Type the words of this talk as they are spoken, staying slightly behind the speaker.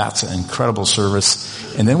That's an incredible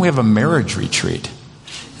service. And then we have a marriage retreat.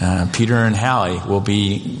 Peter and Hallie will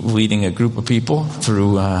be leading a group of people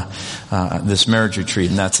through this marriage retreat,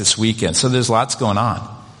 and that's this weekend. So there's lots going on,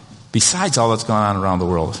 besides all that's going on around the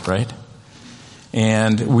world, right?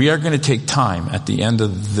 And we are going to take time at the end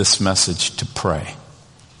of this message to pray.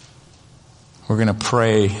 We're going to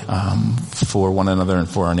pray for one another and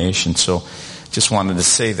for our nation. So just wanted to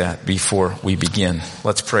say that before we begin.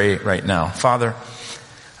 Let's pray right now. Father,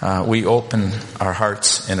 we open our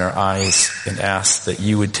hearts and our eyes and ask that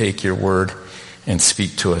you would take your word and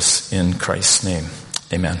speak to us in Christ's name.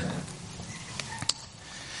 Amen.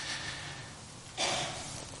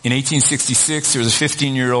 In 1866, there was a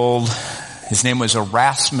 15-year-old. His name was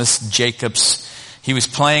Erasmus Jacobs. He was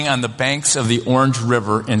playing on the banks of the Orange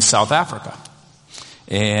River in South Africa.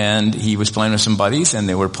 And he was playing with some buddies, and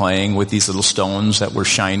they were playing with these little stones that were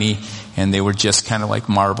shiny, and they were just kind of like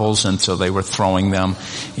marbles, and so they were throwing them.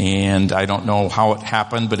 And I don't know how it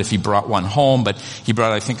happened, but if he brought one home, but he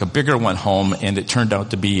brought, I think, a bigger one home, and it turned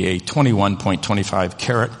out to be a 21.25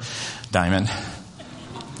 carat diamond.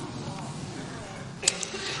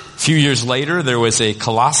 A few years later, there was a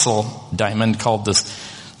colossal diamond called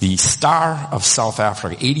the Star of South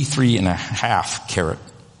Africa, 83.5 carat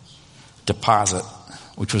deposit,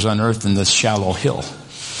 which was unearthed in this shallow hill,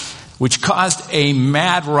 which caused a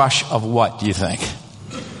mad rush of what, do you think?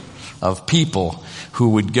 Of people who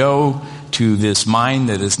would go to this mine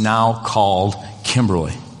that is now called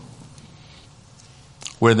Kimberley,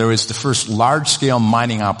 where there was the first large-scale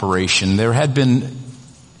mining operation. There had been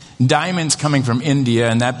diamonds coming from India,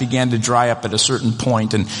 and that began to dry up at a certain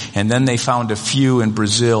point, and then they found a few in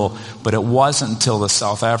Brazil, but it wasn't until the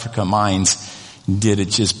South Africa mines did it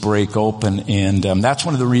just break open. And that's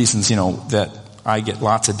one of the reasons, that I get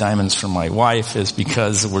lots of diamonds from my wife, is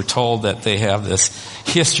because we're told that they have this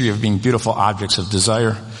history of being beautiful objects of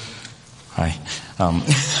desire.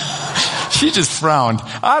 She just frowned.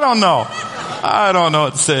 I don't know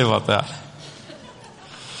what to say about that.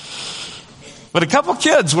 But a couple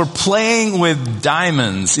kids were playing with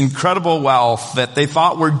diamonds, incredible wealth that they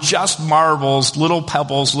thought were just marbles, little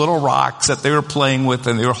pebbles, little rocks that they were playing with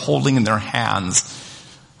and they were holding in their hands.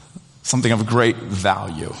 Something of great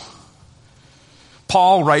value.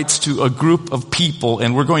 Paul writes to a group of people,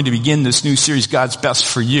 and we're going to begin this new series, God's Best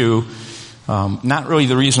for You. Not really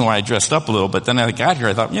the reason why I dressed up a little, but then I got here,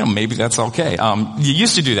 I thought, maybe that's okay. You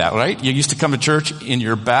used to do that, right? You used to come to church in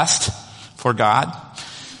your best for God.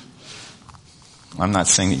 I'm not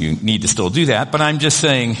saying that you need to still do that, but I'm just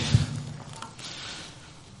saying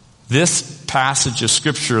this passage of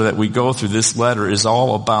scripture that we go through, this letter, is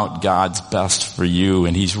all about God's best for you.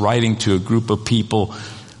 And he's writing to a group of people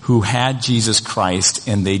who had Jesus Christ,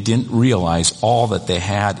 and they didn't realize all that they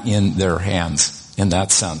had in their hands in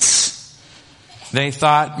that sense. They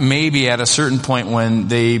thought maybe at a certain point when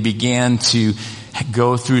they began to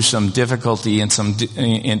go through some difficulty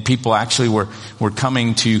and people actually were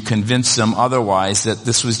coming to convince them otherwise, that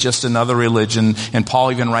this was just another religion. And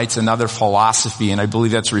Paul even writes another philosophy, and I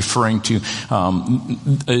believe that's referring to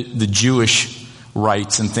the Jewish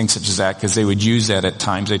rites and things such as that, because they would use that at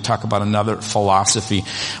times. They talk about another philosophy.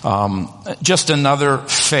 Just another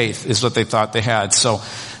faith is what they thought they had. So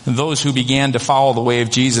those who began to follow the way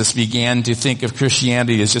of Jesus began to think of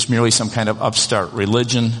Christianity as just merely some kind of upstart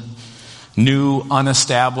religion, new,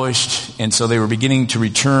 unestablished, and so they were beginning to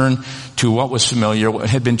return to what was familiar, what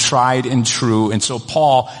had been tried and true. And so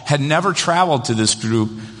Paul had never traveled to this group.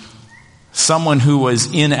 Someone who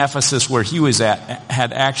was in Ephesus where he was at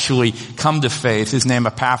had actually come to faith. His name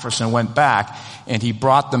Epaphras, and went back, and he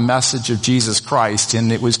brought the message of Jesus Christ.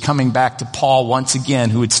 And it was coming back to Paul once again,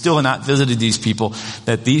 who had still not visited these people,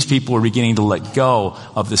 that these people were beginning to let go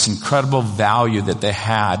of this incredible value that they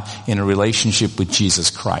had in a relationship with Jesus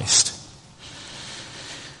Christ.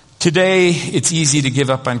 Today, it's easy to give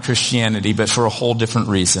up on Christianity, but for a whole different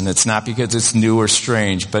reason. It's not because it's new or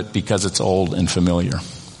strange, but because it's old and familiar.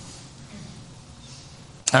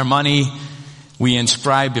 Our money, we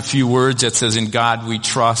inscribed a few words that says, "In God we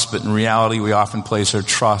trust," but in reality we often place our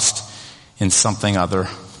trust in something other.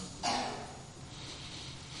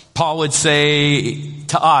 Paul would say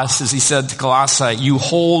to us, as he said to Colossae, "You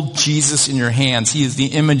hold Jesus in your hands. He is the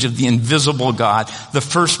image of the invisible God, the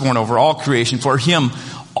firstborn over all creation. For him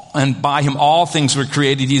and by him all things were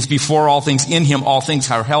created. He is before all things. In him all things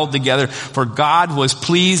are held together. For God was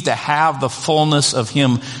pleased to have the fullness of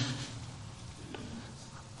him,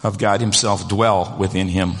 of God himself, dwell within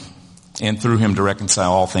him, and through him to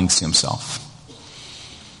reconcile all things to himself."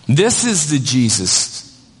 This is the Jesus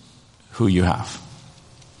who you have.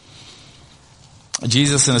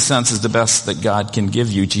 Jesus, in a sense, is the best that God can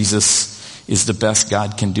give you. Jesus is the best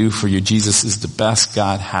God can do for you. Jesus is the best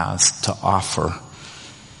God has to offer.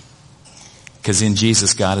 Because in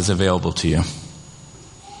Jesus, God is available to you.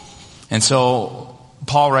 And so,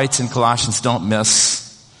 Paul writes in Colossians, don't miss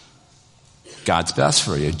God's best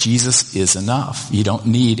for you. Jesus is enough. You don't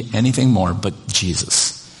need anything more but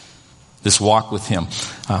Jesus. This walk with Him.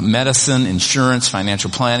 Medicine, insurance,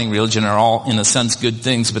 financial planning, religion are all, in a sense, good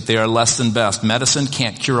things, but they are less than best. Medicine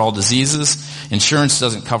can't cure all diseases. Insurance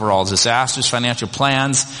doesn't cover all disasters. Financial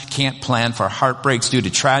plans can't plan for heartbreaks due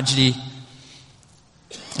to tragedy.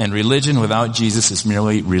 And religion without Jesus is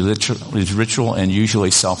merely ritual and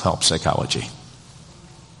usually self-help psychology.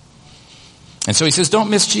 And so he says,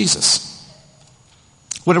 don't miss Jesus.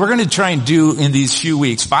 What we're going to try and do in these few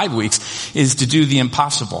weeks, 5 weeks, is to do the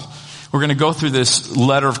impossible. We're going to go through this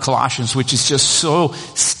letter of Colossians, which is just so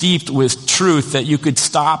steeped with truth that you could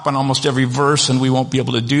stop on almost every verse, and we won't be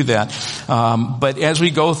able to do that. But as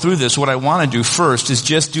we go through this, what I want to do first is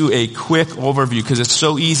just do a quick overview, because it's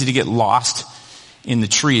so easy to get lost in the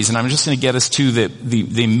trees. And I'm just going to get us to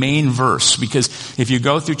the main verse, because if you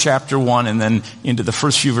go through chapter 1 and then into the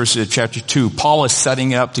first few verses of chapter 2, Paul is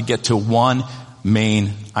setting up to get to one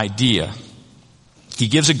main idea. He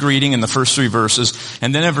gives a greeting in the first 3 verses,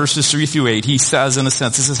 and then in verses 3 through 8, he says, in a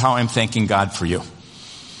sense, this is how I'm thanking God for you.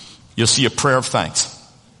 You'll see a prayer of thanks.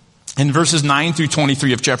 In verses 9 through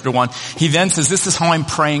 23 of chapter 1, he then says, this is how I'm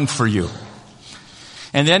praying for you.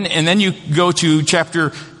 And then you go to chapter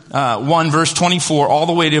 1, verse 24, all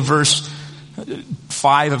the way to verse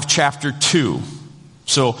 5 of chapter 2.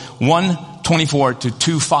 So 1:24 to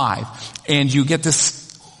 2:5. And you get this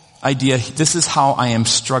idea, this is how I am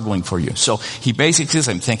struggling for you. So he basically says,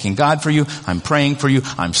 I'm thanking God for you, I'm praying for you,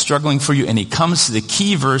 I'm struggling for you, and he comes to the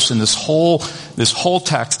key verse in this whole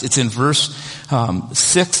text. It's in verse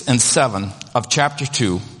 6 and 7 of chapter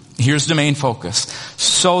 2. Here's the main focus.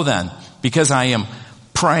 So then, because I am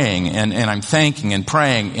praying and I'm thanking and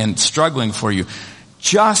praying and struggling for you,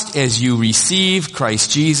 just as you receive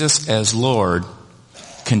Christ Jesus as Lord,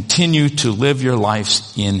 continue to live your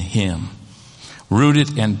lives in Him.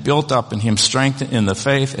 Rooted and built up in Him, strengthened in the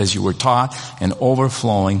faith as you were taught, and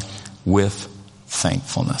overflowing with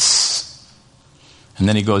thankfulness. And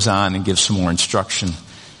then he goes on and gives some more instruction.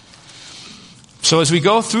 So as we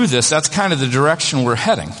go through this, that's kind of the direction we're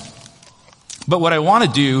heading. But what I want to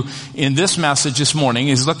do in this message this morning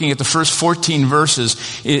is looking at the first 14 verses,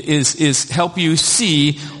 is help you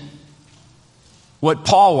see what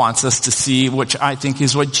Paul wants us to see, which I think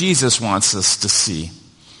is what Jesus wants us to see.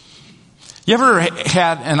 You ever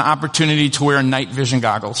had an opportunity to wear night vision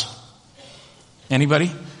goggles?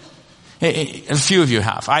 Anybody? A few of you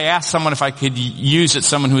have. I asked someone if I could use it,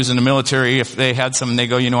 someone who's in the military, if they had some, and they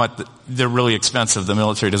go, you know what, they're really expensive. The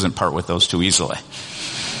military doesn't part with those too easily.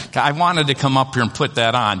 I wanted to come up here and put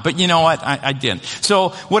that on, but you know what? I didn't. So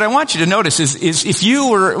what I want you to notice is if you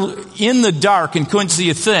were in the dark and couldn't see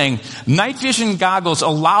a thing, night vision goggles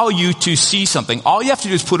allow you to see something. All you have to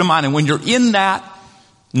do is put them on, and when you're in that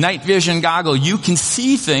night vision goggle, you can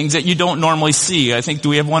see things that you don't normally see. I think, do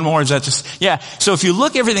we have one more? Is that just, yeah. So if you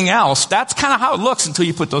look everything else, that's kind of how it looks until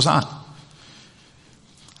you put those on.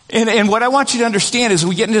 And what I want you to understand is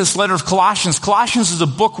we get into this letter of Colossians. Colossians is a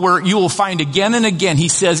book where you will find again and again, he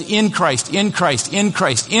says, in Christ, in Christ, in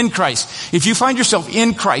Christ, in Christ. If you find yourself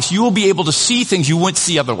in Christ, you will be able to see things you wouldn't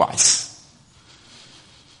see otherwise.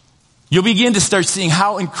 You'll begin to start seeing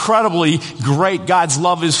how incredibly great God's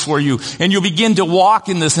love is for you. And you'll begin to walk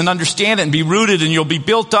in this and understand it and be rooted, and you'll be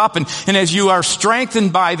built up. And as you are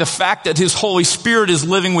strengthened by the fact that His Holy Spirit is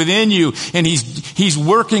living within you and He's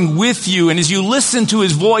working with you. And as you listen to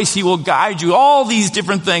His voice, He will guide you. All these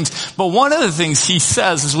different things. But one of the things He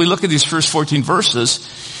says as we look at these first 14 verses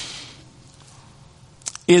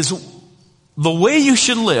is the way you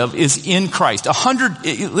should live is in Christ.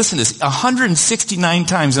 Listen to this, 169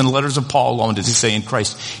 times in the letters of Paul alone does he say in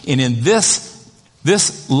Christ. And in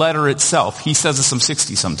this letter itself, he says it some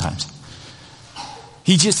 60 sometimes.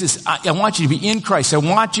 He just says, I want you to be in Christ. I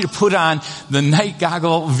want you to put on the night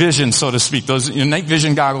goggle vision, so to speak, those night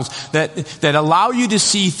vision goggles that allow you to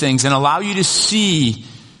see things and allow you to see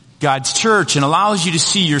God's church and allows you to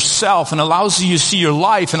see yourself and allows you to see your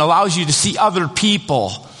life and allows you to see other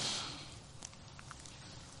people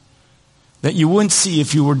that you wouldn't see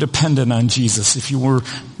if you were dependent on Jesus, if you were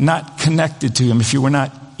not connected to Him, if you were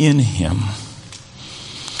not in Him.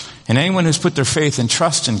 And anyone who's put their faith and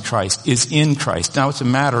trust in Christ is in Christ. Now it's a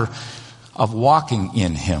matter of walking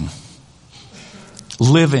in Him,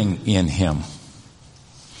 living in Him.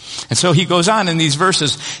 And so he goes on in these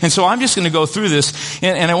verses. And so I'm just going to go through this,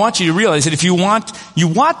 and I want you to realize that if you want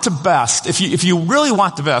the best, if you really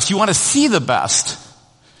want the best, you want to see the best,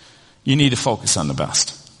 You need to focus on the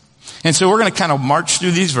best. And so we're going to kind of march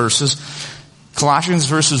through these verses. Colossians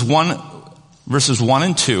verses 1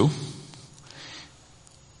 and 2.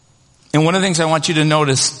 And one of the things I want you to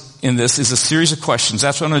notice in this is a series of questions.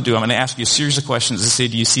 That's what I'm going to do. I'm going to ask you a series of questions to say,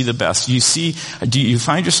 do you see the best? Do you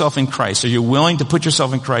find yourself in Christ? Are you willing to put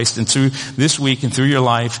yourself in Christ and through this week and through your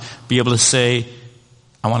life be able to say,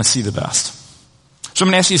 I want to see the best? So I'm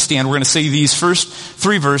going to ask you to stand. We're going to say these first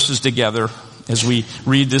 3 verses together as we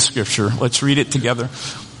read this scripture. Let's read it together.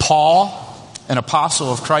 Paul, an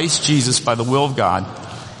apostle of Christ Jesus by the will of God,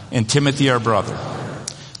 and Timothy our brother,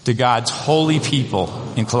 to God's holy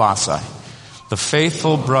people in Colossae, the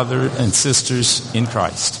faithful brothers and sisters in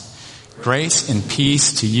Christ. Grace and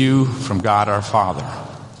peace to you from God our Father.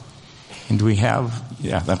 And do we have,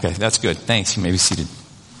 okay, that's good. Thanks. You may be seated.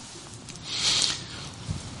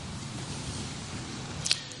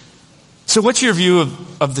 So what's your view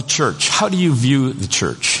of the church? How do you view the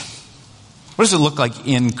church? What does it look like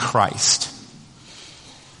in Christ?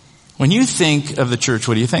 When you think of the church,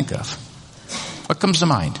 what do you think of? What comes to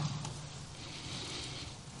mind?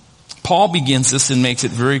 Paul begins this and makes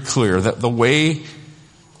it very clear that the way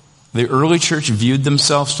the early church viewed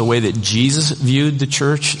themselves, the way that Jesus viewed the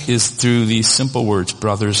church, is through these simple words,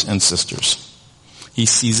 brothers and sisters. He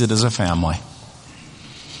sees it as a family.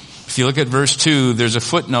 If you look at verse 2, there's a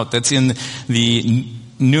footnote that's in the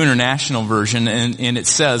New International Version, and it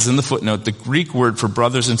says in the footnote, the Greek word for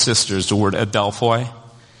brothers and sisters, the word adelphoi,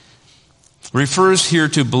 refers here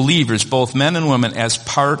to believers, both men and women, as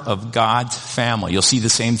part of God's family. You'll see the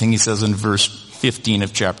same thing he says in verse 15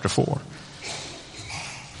 of chapter 4.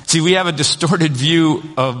 See, we have a distorted view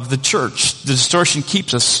of the church. The distortion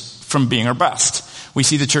keeps us from being our best. We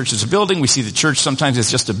see the church as a building. We see the church sometimes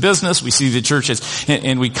as just a business. We see the church as,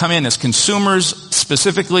 and we come in as consumers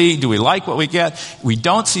specifically. Do we like what we get? We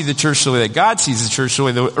don't see the church the way that God sees the church, the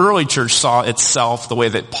way the early church saw itself, the way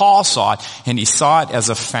that Paul saw it, and he saw it as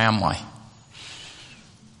a family.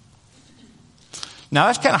 Now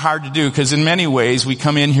that's kind of hard to do because in many ways we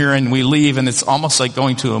come in here and we leave and it's almost like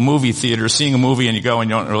going to a movie theater, seeing a movie and you go and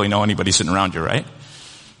you don't really know anybody sitting around you, right?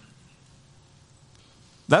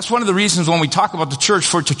 That's one of the reasons when we talk about the church,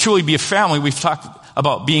 for it to truly be a family, we've talked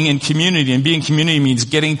about being in community. And being community means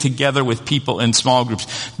getting together with people in small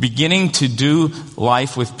groups, beginning to do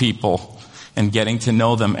life with people and getting to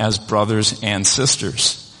know them as brothers and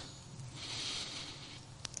sisters.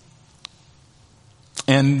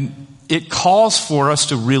 And it calls for us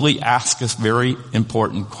to really ask a very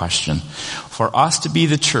important question. For us to be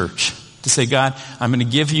the church, to say, God, I'm going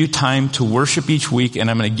to give you time to worship each week,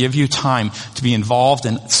 and I'm going to give you time to be involved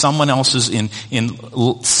in someone else's, in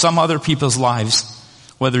some other people's lives,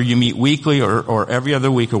 whether you meet weekly or every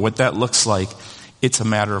other week or what that looks like. It's a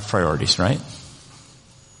matter of priorities, right?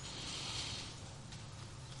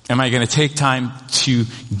 Am I going to take time to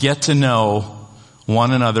get to know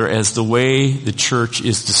one another as the way the church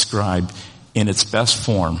is described in its best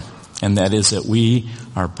form, and that is that we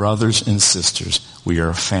are brothers and sisters. We are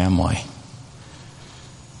a family.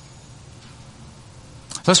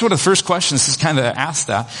 That's one of the first questions is kind of asked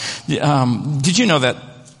that. Did you know that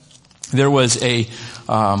there was a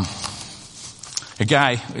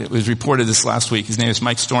guy, it was reported this last week, his name is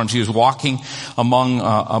Mike Storms. He was walking among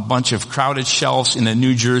a bunch of crowded shelves in a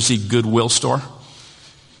New Jersey Goodwill store.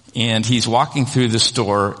 And he's walking through the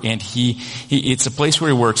store, and it's a place where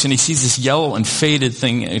he works, and he sees this yellow and faded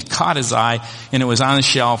thing, and it caught his eye, and it was on a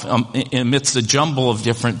shelf amidst the jumble of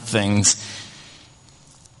different things.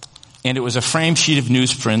 And it was a framed sheet of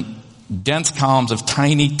newsprint, dense columns of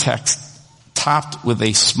tiny text, topped with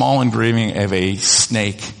a small engraving of a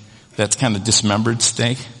snake, that's kind of dismembered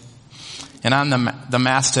snake. And on the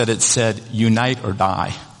masthead it said, "Unite or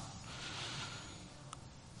die."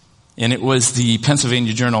 And it was the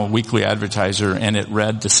Pennsylvania Journal Weekly Advertiser, and it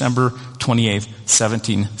read December 28th,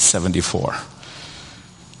 1774.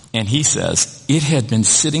 And he says, it had been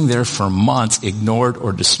sitting there for months, ignored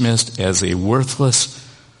or dismissed as a worthless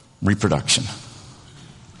reproduction.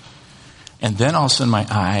 And then all of a sudden my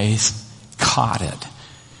eyes caught it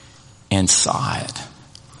and saw it.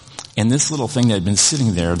 And this little thing that had been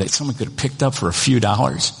sitting there that someone could have picked up for a few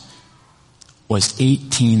dollars was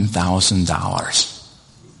 $18,000.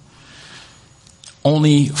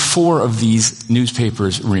 Only 4 of these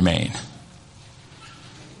newspapers remain.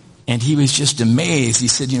 And he was just amazed. He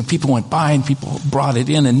said, people went by and people brought it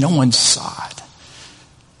in and no one saw it.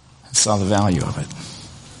 And saw the value of it.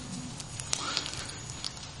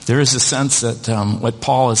 There is a sense that what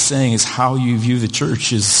Paul is saying is how you view the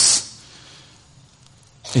church is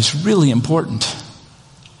really important.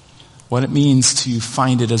 What it means to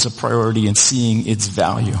find it as a priority and seeing its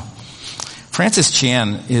value. Francis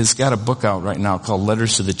Chan has got a book out right now called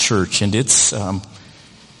Letters to the Church, and it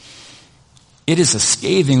is a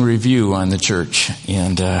scathing review on the church.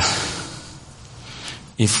 And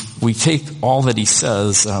if we take all that he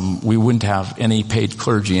says, we wouldn't have any paid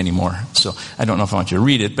clergy anymore. So I don't know if I want you to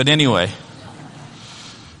read it, but anyway,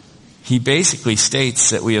 he basically states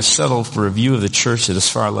that we have settled for a view of the church that is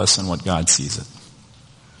far less than what God sees it.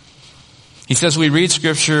 He says we read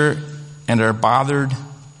Scripture and are bothered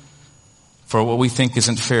for what we think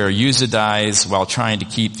isn't fair. Uzzah dies while trying to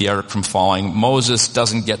keep the ark from falling. Moses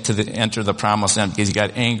doesn't get to enter the promised land because he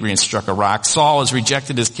got angry and struck a rock. Saul is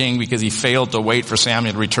rejected as king because he failed to wait for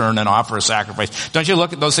Samuel to return and offer a sacrifice. Don't you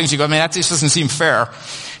look at those things, you go, man, that just doesn't seem fair.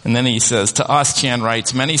 And then he says, to us, Chan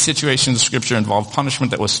writes, many situations in Scripture involve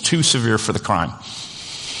punishment that was too severe for the crime.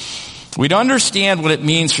 We don't understand what it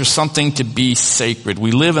means for something to be sacred.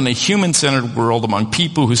 We live in a human-centered world among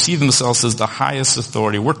people who see themselves as the highest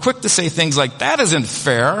authority. We're quick to say things like, that isn't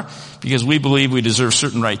fair, because we believe we deserve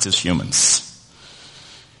certain rights as humans.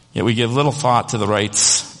 Yet we give little thought to the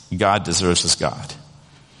rights God deserves as God.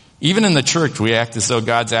 Even in the church, we act as though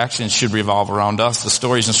God's actions should revolve around us. The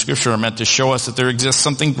stories in Scripture are meant to show us that there exists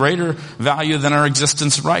something greater value than our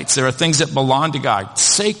existence rights. There are things that belong to God,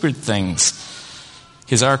 sacred things.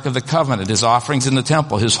 His Ark of the Covenant, His offerings in the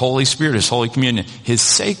temple, His Holy Spirit, His Holy Communion, His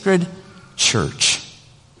sacred church.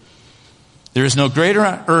 There is no greater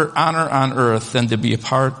honor on earth than to be a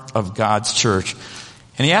part of God's church.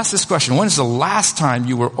 And he asked this question, when is the last time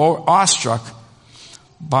you were awestruck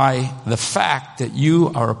by the fact that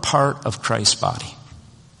you are a part of Christ's body?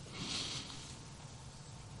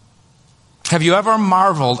 Have you ever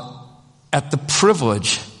marveled at the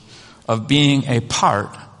privilege of being a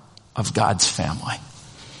part of God's family?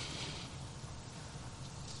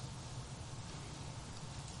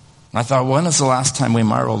 And I thought, when is the last time we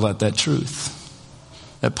marveled at that truth?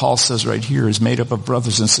 That Paul says right here is made up of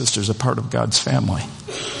brothers and sisters, a part of God's family.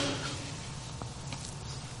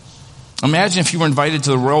 Imagine if you were invited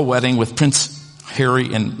to the royal wedding with Prince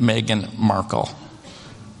Harry and Meghan Markle.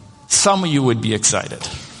 Some of you would be excited.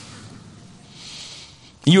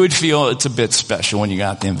 You would feel it's a bit special when you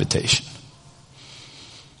got the invitation.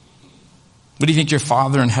 What do you think your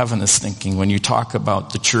Father in heaven is thinking when you talk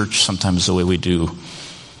about the church sometimes the way we do?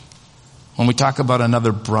 When we talk about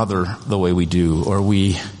another brother the way we do, or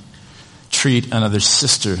we treat another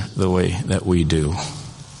sister the way that we do.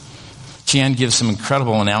 Jan gives some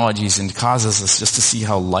incredible analogies and causes us just to see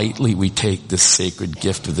how lightly we take this sacred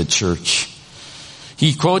gift of the church.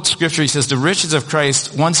 He quotes Scripture, he says, the riches of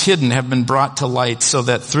Christ, once hidden, have been brought to light so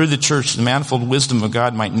that through the church the manifold wisdom of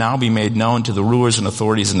God might now be made known to the rulers and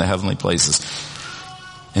authorities in the heavenly places.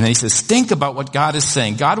 And then he says, think about what God is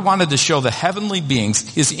saying. God wanted to show the heavenly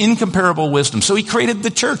beings His incomparable wisdom. So He created the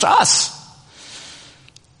church, us.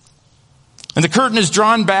 And the curtain is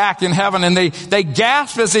drawn back in heaven and they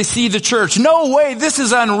gasp as they see the church. No way, this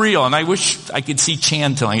is unreal. And I wish I could see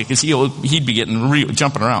Chan telling it because he'd be getting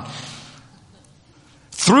jumping around.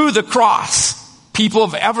 Through the cross, people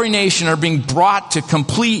of every nation are being brought to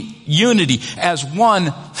complete unity as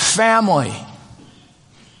one family.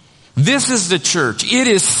 This is the church. It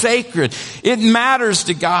is sacred. It matters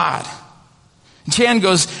to God. Chan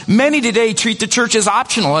goes, many today treat the church as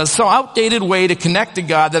optional, as some outdated way to connect to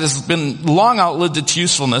God that has been long outlived its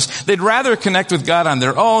usefulness. They'd rather connect with God on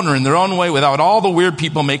their own or in their own way without all the weird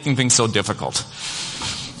people making things so difficult.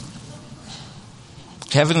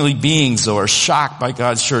 Heavenly beings, though, are shocked by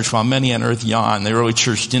God's church while many on earth yawn. The early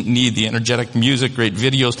church didn't need the energetic music, great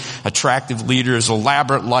videos, attractive leaders,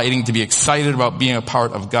 elaborate lighting to be excited about being a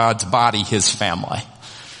part of God's body, His family.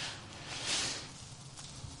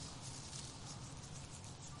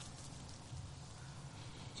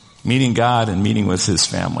 Meeting God and meeting with His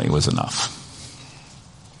family was enough.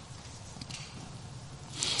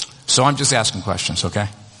 So I'm just asking questions, okay?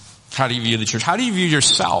 How do you view the church? How do you view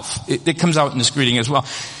yourself? It comes out in this greeting as well.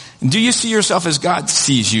 Do you see yourself as God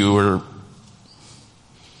sees you? Or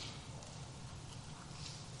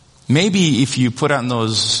maybe if you put on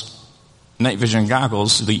those night vision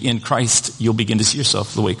goggles, in Christ, you'll begin to see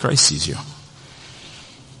yourself the way Christ sees you.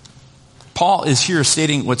 Paul is here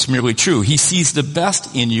stating what's merely true. He sees the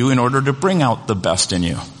best in you in order to bring out the best in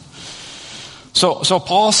you. So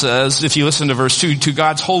Paul says, if you listen to verse 2, to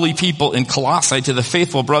God's holy people in Colossae, to the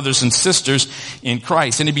faithful brothers and sisters in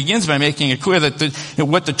Christ. And he begins by making it clear that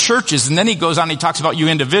what the church is, and then he goes on, he talks about you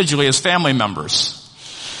individually as family members.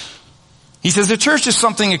 He says the church is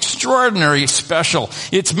something extraordinary, special.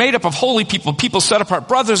 It's made up of holy people, people set apart,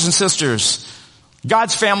 brothers and sisters,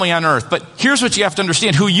 God's family on earth. But here's what you have to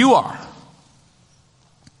understand, who you are.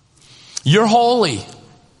 You're holy.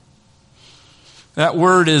 That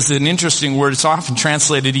word is an interesting word. It's often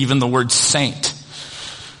translated even the word saint.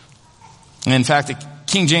 And in fact, the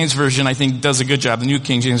King James Version, I think, does a good job. The New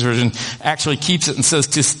King James Version actually keeps it and says,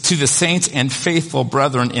 to the saints and faithful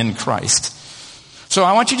brethren in Christ. So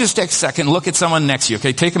I want you to just take a second and look at someone next to you,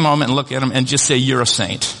 okay? Take a moment and look at them and just say, you're a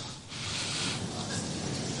saint.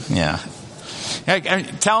 Yeah.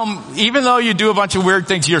 Tell them, even though you do a bunch of weird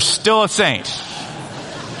things, you're still a saint.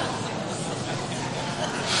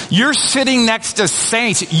 You're sitting next to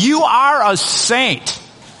saints. You are a saint,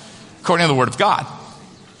 according to the Word of God.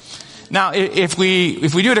 Now, if we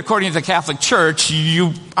do it according to the Catholic Church,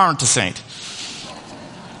 you aren't a saint.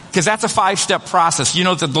 Because that's a 5-step process. You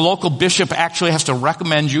know that the local bishop actually has to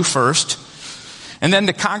recommend you first. And then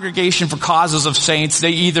the Congregation for Causes of Saints, they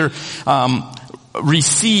either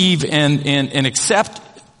receive and accept,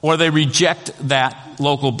 or they reject that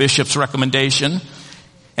local bishop's recommendation.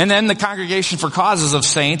 And then the Congregation for Causes of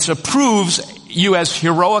Saints approves you as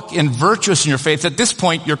heroic and virtuous in your faith. At this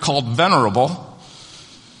point, you're called venerable.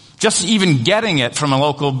 Just even getting it from a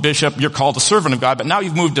local bishop, you're called a servant of God, but now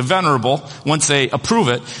you've moved to venerable once they approve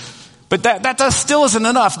it. But that still isn't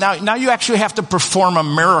enough. Now you actually have to perform a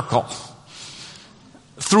miracle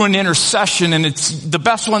through an intercession, and it's the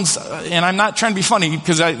best ones, and I'm not trying to be funny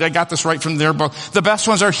because I got this right from their book. The best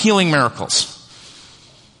ones are healing miracles,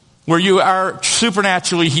 where you are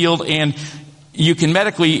supernaturally healed and you can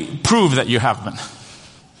medically prove that you have been.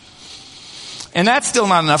 And that's still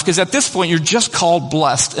not enough, because at this point you're just called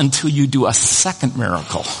blessed until you do a second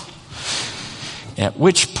miracle. At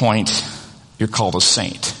which point you're called a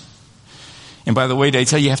saint. And by the way, they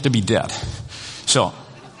tell you have to be dead. So,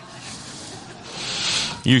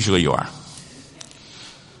 usually you are.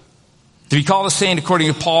 To be called a saint,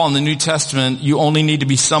 according to Paul in the New Testament, you only need to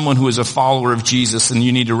be someone who is a follower of Jesus, and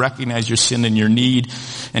you need to recognize your sin and your need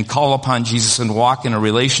and call upon Jesus and walk in a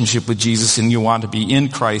relationship with Jesus, and you want to be in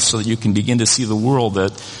Christ so that you can begin to see the world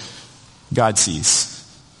that God sees.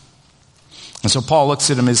 And so Paul looks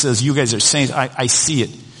at him and says, you guys are saints. I see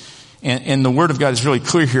it. And the Word of God is really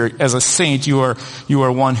clear here. As a saint, you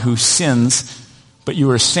are one who sins, but you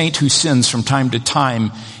are a saint who sins from time to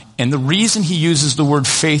time. And the reason he uses the word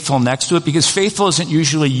faithful next to it, because faithful isn't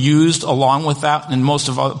usually used along with that in most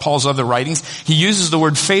of Paul's other writings. He uses the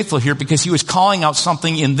word faithful here because he was calling out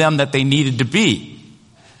something in them that they needed to be.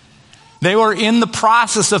 They were in the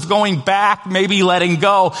process of going back, maybe letting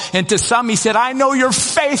go. And to some he said, I know you're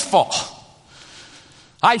faithful.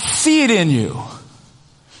 I see it in you.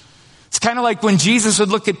 It's kind of like when Jesus would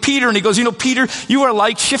look at Peter and he goes, you know, Peter, you are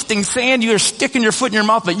like shifting sand. You are sticking your foot in your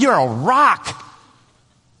mouth, but you're a rock.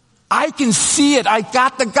 I can see it. I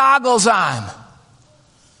got the goggles on.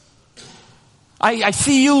 I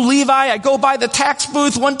see you, Levi. I go by the tax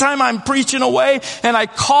booth. One time I'm preaching away and I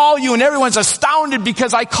call you and everyone's astounded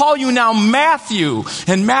because I call you now Matthew.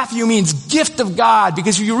 And Matthew means gift of God,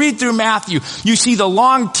 because if you read through Matthew, you see the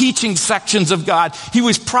long teaching sections of God. He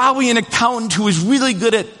was probably an accountant who was really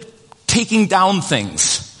good at taking down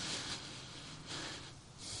things.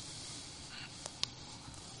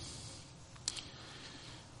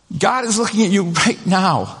 God is looking at you right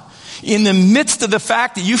now in the midst of the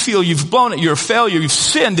fact that you feel you've blown it, you're a failure, you've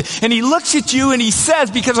sinned, and he looks at you and he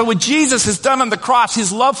says, because of what Jesus has done on the cross,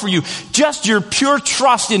 his love for you, just your pure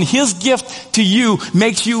trust in his gift to you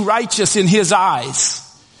makes you righteous in his eyes.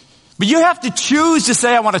 But you have to choose to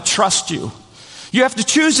say, I want to trust you. You have to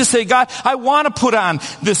choose to say, God, I want to put on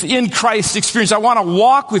this in Christ experience. I want to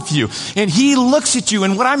walk with you. And he looks at you,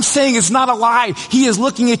 and what I'm saying is not a lie. He is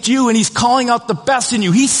looking at you and he's calling out the best in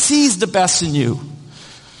you. He sees the best in you.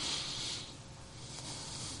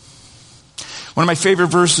 One of my favorite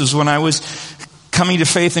verses when I was coming to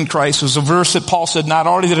faith in Christ was a verse that Paul said, not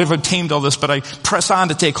only that I've obtained all this, but I press on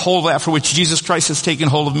to take hold of that for which Jesus Christ has taken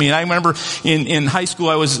hold of me. And I remember in high school,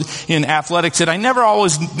 I was in athletics, and I never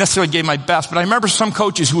always necessarily gave my best, but I remember some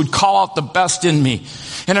coaches who would call out the best in me.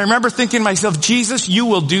 And I remember thinking to myself, Jesus, you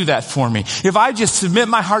will do that for me. If I just submit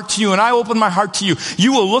my heart to you and I open my heart to you,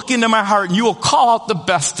 you will look into my heart and you will call out the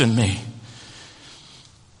best in me.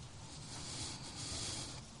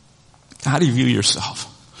 How do you view yourself?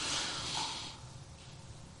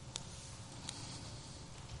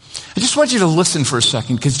 I just want you to listen for a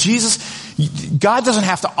second, because God doesn't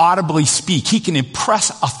have to audibly speak. He can impress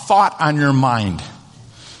a thought on your mind.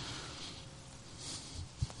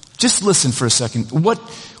 Just listen for a second.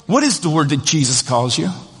 What is the word that Jesus calls you?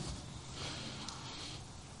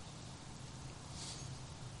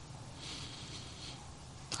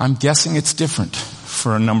 I'm guessing it's different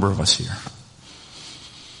for a number of us here.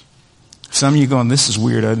 Some of you going, this is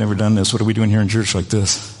weird. I've never done this. What are we doing here in church like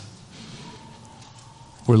this?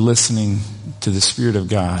 We're listening to the Spirit of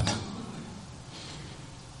God.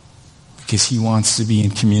 because he wants to be in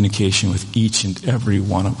communication with each and every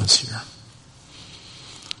one of us here.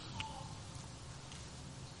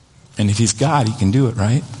 And if he's God, he can do it,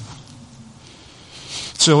 right?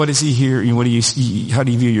 So what is he here? How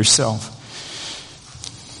do you view yourself?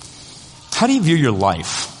 How do you view your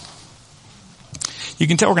life? You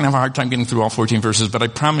can tell we're going to have a hard time getting through all 14 verses, but I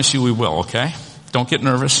promise you we will, okay? Don't get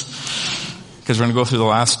nervous, because we're going to go through the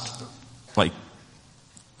last,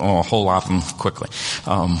 a whole lot of them quickly.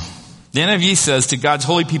 The NIV says, to God's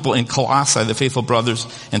holy people in Colossae, the faithful brothers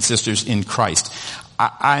and sisters in Christ.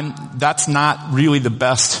 That's not really the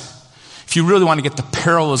best. If you really want to get the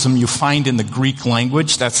parallelism you find in the Greek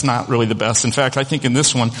language, that's not really the best. In fact, I think in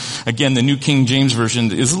this one, again, the New King James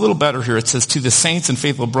Version is a little better here. It says, to the saints and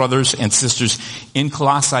faithful brothers and sisters in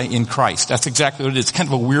Colossae in Christ. That's exactly what it is. It's kind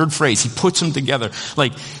of a weird phrase. He puts them together.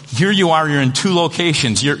 Like, here you are, you're in two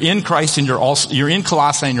locations. You're in Christ and you're in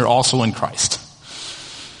Colossae and you're also in Christ.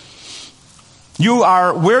 You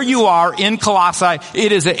are where you are in Colossae.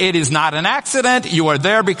 It is not an accident. You are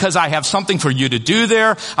there because I have something for you to do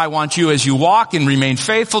there. I want you, as you walk and remain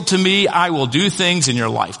faithful to me, I will do things in your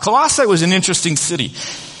life. Colossae was an interesting city.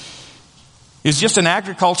 It was just an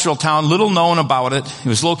agricultural town, little known about it. It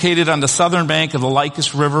was located on the southern bank of the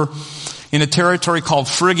Lycus River in a territory called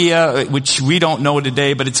Phrygia, which we don't know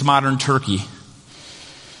today, but it's modern Turkey.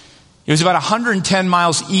 It was about 110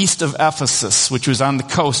 miles east of Ephesus, which was on the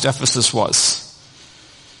coast, Ephesus was.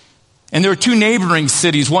 And there were two neighboring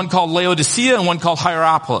cities, one called Laodicea and one called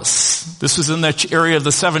Hierapolis. This was in the area of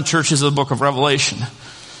the 7 churches of the book of Revelation.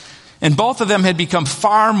 And both of them had become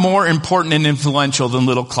far more important and influential than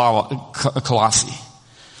little Colossae.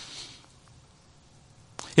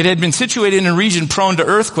 It had been situated in a region prone to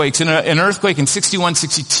earthquakes, and an earthquake in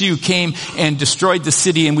 61-62 came and destroyed the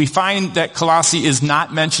city, and we find that Colossae is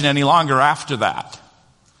not mentioned any longer after that.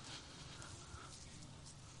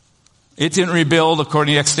 It didn't rebuild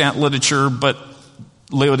according to extant literature, but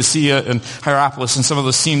Laodicea and Hierapolis and some of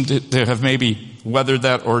those seem to have maybe weathered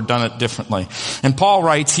that or done it differently. And Paul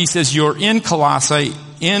writes, he says, you're in Colossae,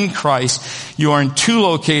 in Christ. You are in two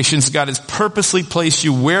locations. God has purposely placed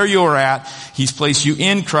you where you're at. He's placed you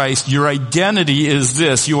in Christ. Your identity is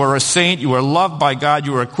this. You are a saint. You are loved by God.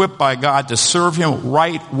 You are equipped by God to serve him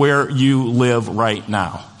right where you live right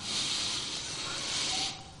now.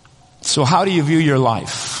 So how do you view your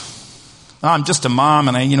life? I'm just a mom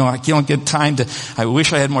and I don't get time I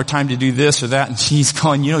wish I had more time to do this or that. And she's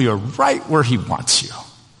going, you're right where he wants you.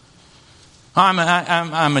 I'm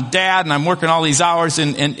a dad and I'm working all these hours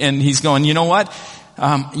and he's going, you know what?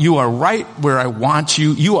 You are right where I want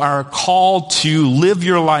you. You are called to live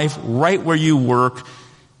your life right where you work.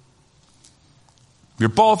 You're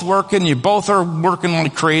both working, you both are working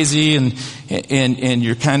like crazy and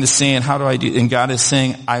you're kind of saying, how do I do? And God is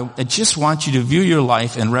saying, I just want you to view your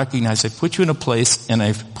life and recognize I put you in a place and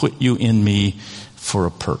I've put you in me for a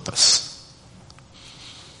purpose.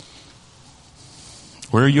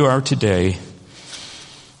 Where you are today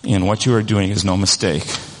and what you are doing is no mistake.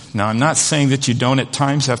 Now, I'm not saying that you don't at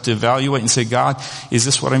times have to evaluate and say, God, is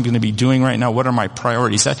this what I'm going to be doing right now? What are my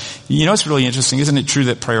priorities? It's really interesting. Isn't it true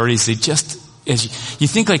that priorities, you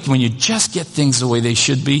think like when you just get things the way they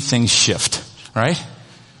should be, things shift, right?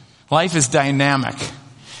 Life is dynamic.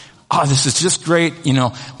 Oh, this is just great.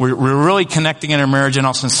 We're really connecting in our marriage and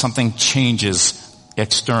all of a sudden something changes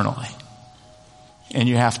externally. And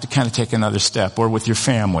you have to kind of take another step, or with your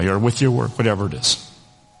family or with your work, whatever it is.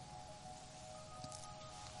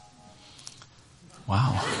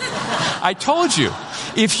 Wow. I told you,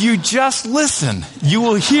 if you just listen, you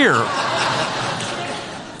will hear.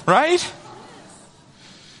 Right?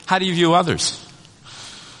 How do you view others?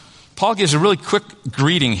 Paul gives a really quick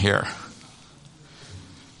greeting here.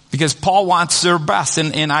 Because Paul wants their best,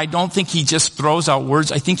 and I don't think he just throws out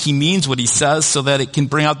words. I think he means what he says so that it can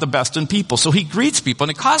bring out the best in people. So he greets people,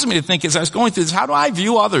 and it caused me to think as I was going through this, how do I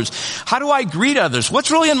view others? How do I greet others?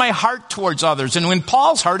 What's really in my heart towards others? And in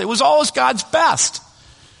Paul's heart, it was always God's best.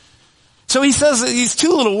 So he says these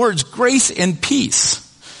two little words, grace and peace.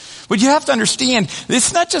 But you have to understand,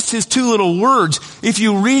 it's not just his two little words. If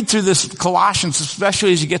you read through this Colossians,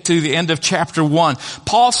 especially as you get to the end of chapter 1,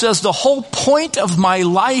 Paul says the whole point of my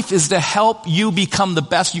life is to help you become the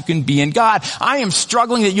best you can be in God. I am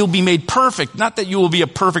struggling that you'll be made perfect. Not that you will be a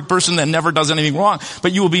perfect person that never does anything wrong,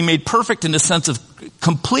 but you will be made perfect in the sense of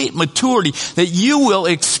complete maturity that you will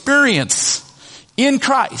experience in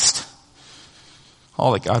Christ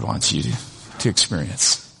all that God wants you to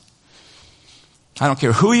experience. I don't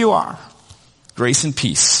care who you are. Grace and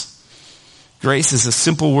peace. Grace is a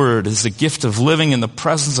simple word. It's the gift of living in the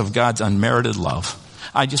presence of God's unmerited love.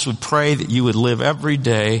 I just would pray that you would live every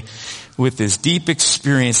day with this deep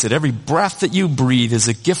experience that every breath that you breathe is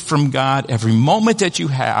a gift from God. Every moment that you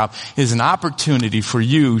have is an opportunity for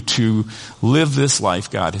you to live this life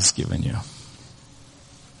God has given you.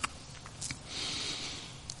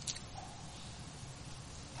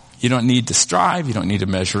 You don't need to strive. You don't need to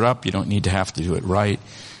measure up. You don't need to have to do it right.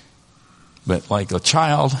 But like a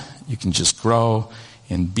child, you can just grow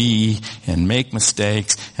and be and make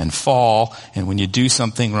mistakes and fall. And when you do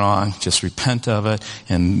something wrong, just repent of it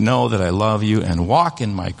and know that I love you and walk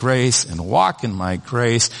in my grace and walk in my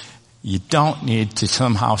grace. You don't need to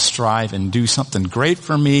somehow strive and do something great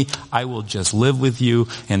for me. I will just live with you,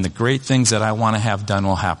 and the great things that I want to have done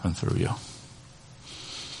will happen through you.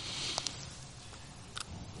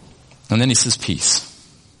 And then he says peace.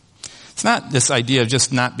 It's not this idea of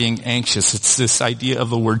just not being anxious. It's this idea of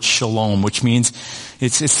the word shalom, which means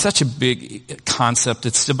it's such a big concept.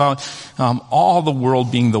 It's about all the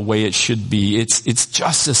world being the way it should be. It's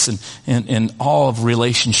justice and all of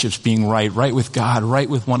relationships being right with God, right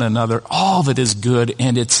with one another. All of it is good,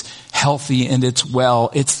 and it's healthy, and it's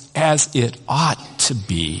well. It's as it ought to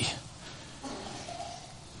be.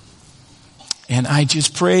 And I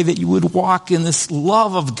just pray that you would walk in this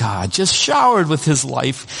love of God, just showered with his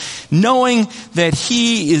life, knowing that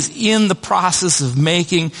he is in the process of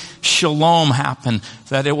making shalom happen,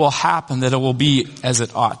 that it will happen, that it will be as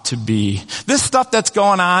it ought to be. This stuff that's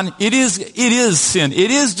going on, it is sin.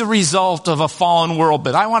 It is the result of a fallen world.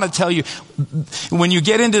 But I want to tell you, when you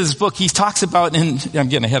get into this book, he talks about, and I'm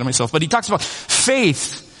getting ahead of myself, but he talks about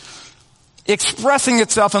faith expressing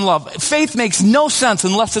itself in love. Faith makes no sense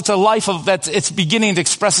unless it's a life of that it's beginning to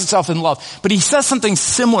express itself in love. But he says something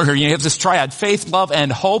similar here. You have this triad, faith, love,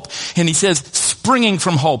 and hope. And he says springing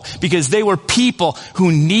from hope, because they were people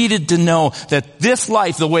who needed to know that this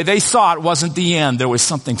life, the way they saw it, wasn't the end. There was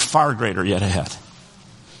something far greater yet ahead.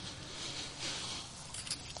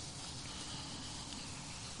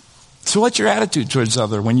 So what's your attitude towards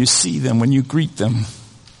others when you see them, when you greet them?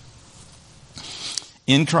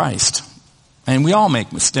 In Christ. And we all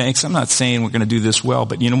make mistakes. I'm not saying we're going to do this well,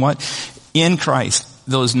 but you know what? In Christ,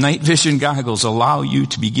 those night vision goggles allow you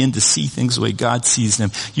to begin to see things the way God sees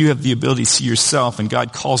them. You have the ability to see yourself, and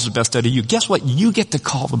God calls the best out of you. Guess what? You get to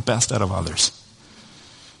call the best out of others.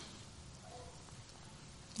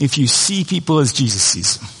 If you see people as Jesus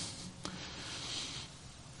sees them.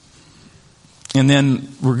 And then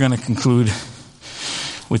we're going to conclude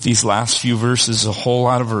with these last few verses, a whole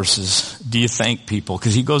lot of verses. Do you thank people?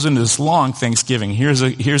 Because he goes into this long Thanksgiving. Here's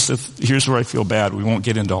where I feel bad. We won't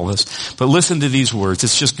get into all this. But listen to these words.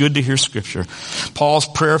 It's just good to hear Scripture. Paul's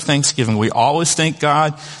prayer of thanksgiving. We always thank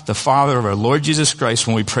God, the Father of our Lord Jesus Christ,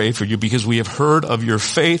 when we pray for you, because we have heard of your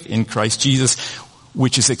faith in Christ Jesus,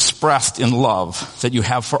 which is expressed in love that you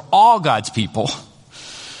have for all God's people.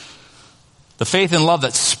 The faith and love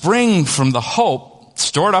that spring from the hope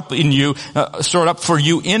stored up for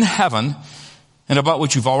you in heaven, and about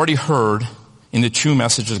what you've already heard in the true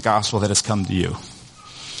message of the gospel that has come to you.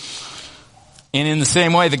 And in the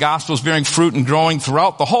same way, the gospel is bearing fruit and growing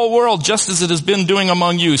throughout the whole world, just as it has been doing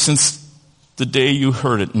among you since the day you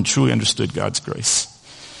heard it and truly understood God's grace.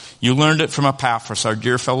 You learned it from Epaphras, our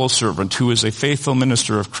dear fellow servant, who is a faithful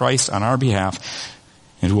minister of Christ on our behalf,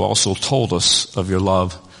 and who also told us of your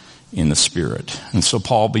love in the Spirit. And so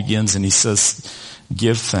Paul begins and he says,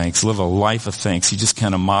 give thanks, live a life of thanks. He just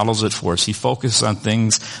kind of models it for us. He focuses on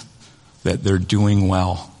things that they're doing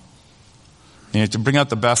well. You have to bring out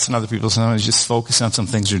the best in other people. Sometimes just focus on some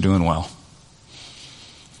things you're doing well.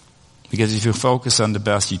 Because if you focus on the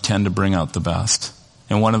best, you tend to bring out the best.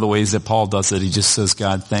 And one of the ways that Paul does it, he just says,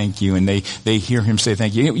 God, thank you. And they hear him say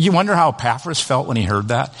thank you. You wonder how Epaphras felt when he heard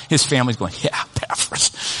that? His family's going, yeah,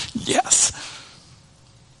 Epaphras. Yes.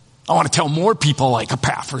 I want to tell more people like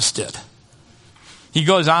Epaphras did. He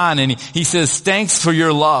goes on and he says, thanks for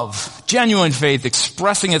your love, genuine faith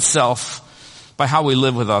expressing itself by how we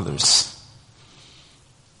live with others.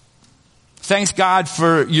 Thanks God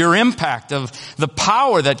for your impact of the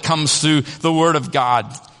power that comes through the Word of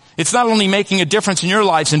God. It's not only making a difference in your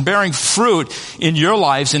lives and bearing fruit in your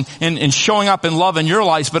lives and showing up in love in your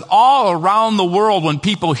lives, but all around the world when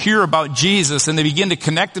people hear about Jesus and they begin to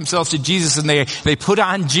connect themselves to Jesus and they put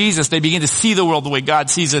on Jesus, they begin to see the world the way God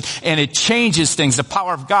sees it, and it changes things. The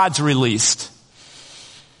power of God's released.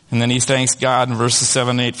 And then he thanks God in verses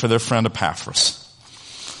 7 and 8 for their friend Epaphras.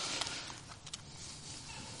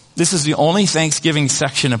 This is the only Thanksgiving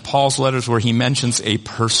section in Paul's letters where he mentions a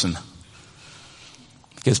person.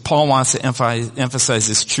 Because Paul wants to emphasize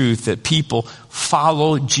this truth that people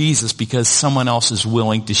follow Jesus because someone else is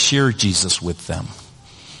willing to share Jesus with them.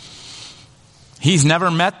 He's never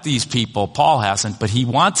met these people. Paul hasn't, but he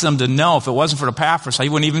wants them to know if it wasn't for Epaphras, he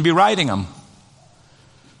wouldn't even be writing them.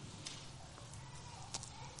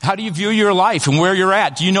 How do you view your life and where you're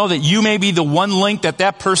at? Do you know that you may be the one link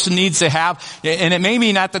that person needs to have? And it may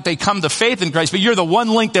be not that they come to faith in Christ, but you're the one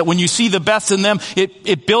link that when you see the best in them,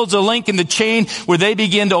 it builds a link in the chain where they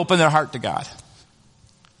begin to open their heart to God.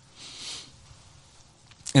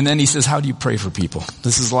 And then he says, how do you pray for people?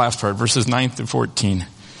 This is the last part, verses 9 through 14.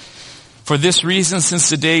 For this reason, since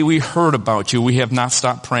the day we heard about you, we have not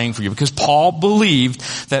stopped praying for you. Because Paul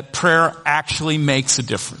believed that prayer actually makes a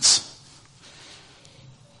difference.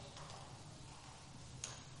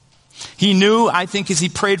 He knew, I think, as he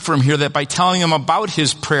prayed for him here, that by telling them about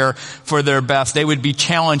his prayer for their best, they would be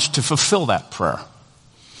challenged to fulfill that prayer.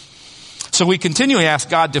 So we continually ask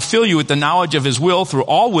God to fill you with the knowledge of his will through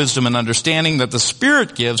all wisdom and understanding that the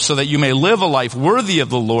Spirit gives, so that you may live a life worthy of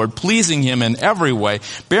the Lord, pleasing him in every way,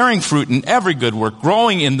 bearing fruit in every good work,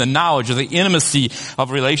 growing in the knowledge of the intimacy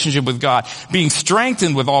of relationship with God, being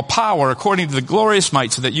strengthened with all power according to the glorious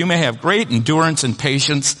might, so that you may have great endurance and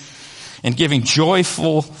patience, and giving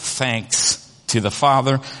joyful thanks to the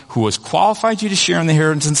Father who has qualified you to share in the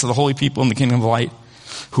inheritance of the holy people in the kingdom of light,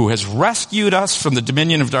 who has rescued us from the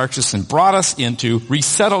dominion of darkness and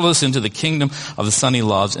resettled us into the kingdom of the Son he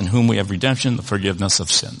loves, in whom we have redemption, the forgiveness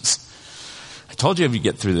of sins. I told you if you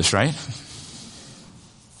get through this, right?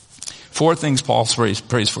 4 things Paul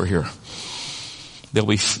prays for here. They'll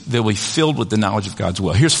be filled with the knowledge of God's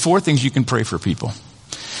will. Here's 4 things you can pray for people.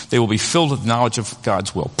 They will be filled with knowledge of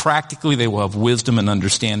God's will. Practically, they will have wisdom and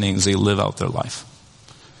understanding as they live out their life.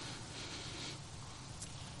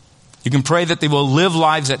 You can pray that they will live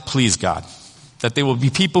lives that please God. That they will be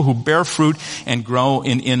people who bear fruit and grow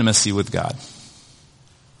in intimacy with God.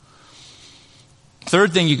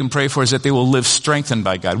 Third thing you can pray for is that they will live strengthened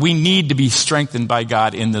by God. We need to be strengthened by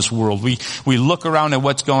God in this world. We look around at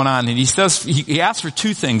what's going on, and he asks for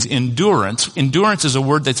 2 things. Endurance. Endurance is a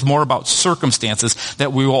word that's more about circumstances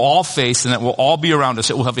that we will all face and that will all be around us.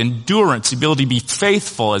 It will have endurance, the ability to be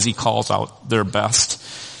faithful as he calls out their best.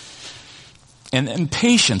 And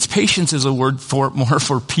patience. Patience is a word more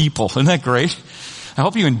for people. Isn't that great? I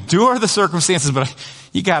hope you endure the circumstances, but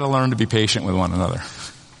you got to learn to be patient with one another.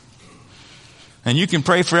 And you can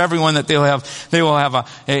pray for everyone that they will have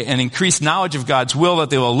an increased knowledge of God's will, that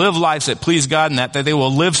they will live lives that please God, and that they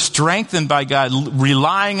will live strengthened by God,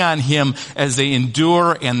 relying on him as they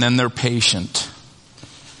endure, and then they're patient.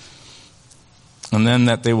 And then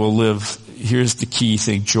that they will live, here's the key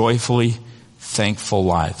thing, joyfully thankful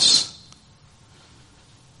lives.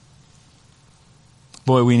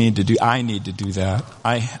 Boy, I need to do that.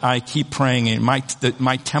 I keep praying, and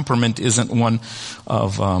my temperament isn't one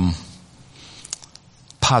of,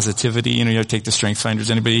 positivity. You take the strength finders.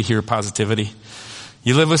 Anybody hear positivity?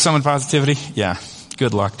 You live with someone positivity? Yeah.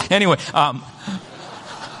 Good luck. Anyway,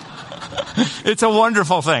 it's a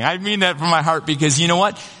wonderful thing. I mean that from my heart, because you know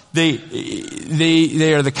what? They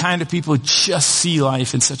are the kind of people who just see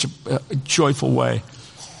life in such a joyful way.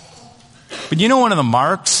 But you know, one of the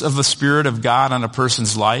marks of the Spirit of God on a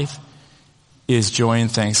person's life is joy and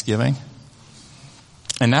thanksgiving.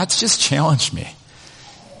 And that's just challenged me.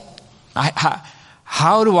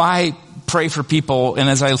 How do I pray for people? And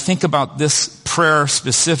as I think about this prayer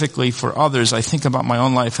specifically for others, I think about my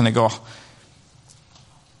own life and I go,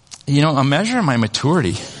 a measure of my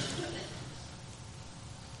maturity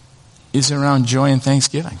is around joy and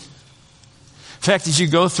thanksgiving. In fact, as you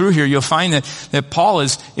go through here, you'll find that Paul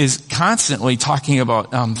is constantly talking about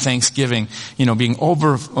thanksgiving, being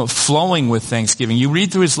overflowing with thanksgiving. You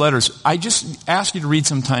read through his letters. I just ask you to read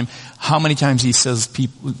sometime how many times he says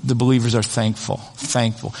the believers are thankful.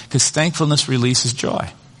 Because thankfulness releases joy.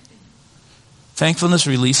 Thankfulness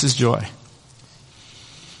releases joy.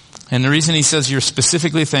 And the reason he says you're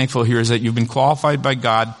specifically thankful here is that you've been qualified by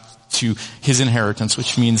God to his inheritance,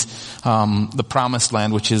 which means the promised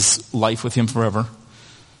land, which is life with him forever.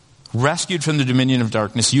 Rescued from the dominion of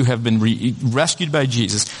darkness, you have been rescued by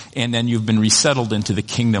Jesus, and then you've been resettled into the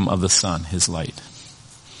kingdom of the Son, his light.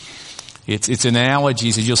 It's an analogy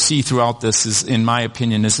that you'll see throughout this. Is, in my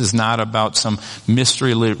opinion, this is not about some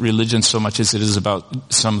mystery religion so much as it is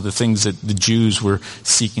about some of the things that the Jews were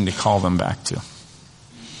seeking to call them back to.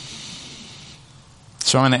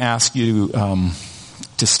 So I'm going to ask you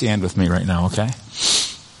to stand with me right now, okay?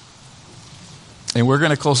 And we're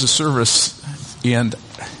going to close the service, and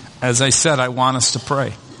as I said, I want us to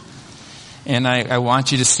pray. And I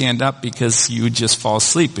want you to stand up, because you would just fall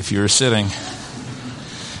asleep if you were sitting.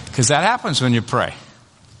 Because that happens when you pray.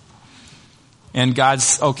 And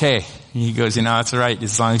God's okay. He goes, that's all right,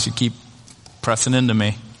 as long as you keep pressing into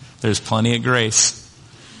me. There's plenty of grace.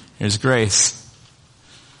 There's grace.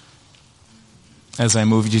 as I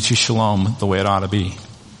move you to shalom the way it ought to be.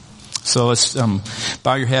 So let's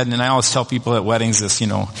bow your head. And I always tell people at weddings this,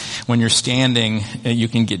 when you're standing, you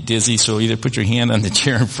can get dizzy. So either put your hand on the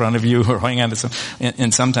chair in front of you or hang on to some.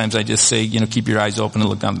 And sometimes I just say, keep your eyes open and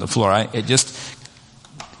look down at the floor. I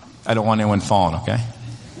don't want anyone falling, okay?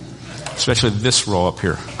 Especially this row up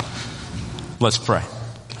here. Let's pray.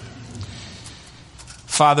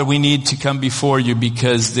 Father, we need to come before you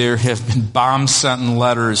because there have been bombs sent in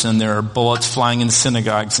letters and there are bullets flying in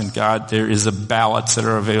synagogues. And God, there is a ballots that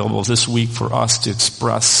are available this week for us to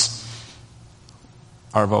express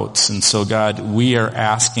our votes. And so, God, we are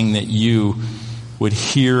asking that you would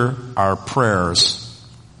hear our prayers.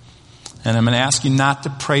 And I'm going to ask you not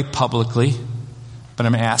to pray publicly, but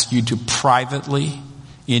I'm going to ask you to privately,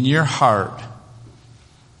 in your heart,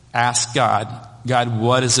 ask God,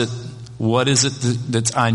 what is it that's on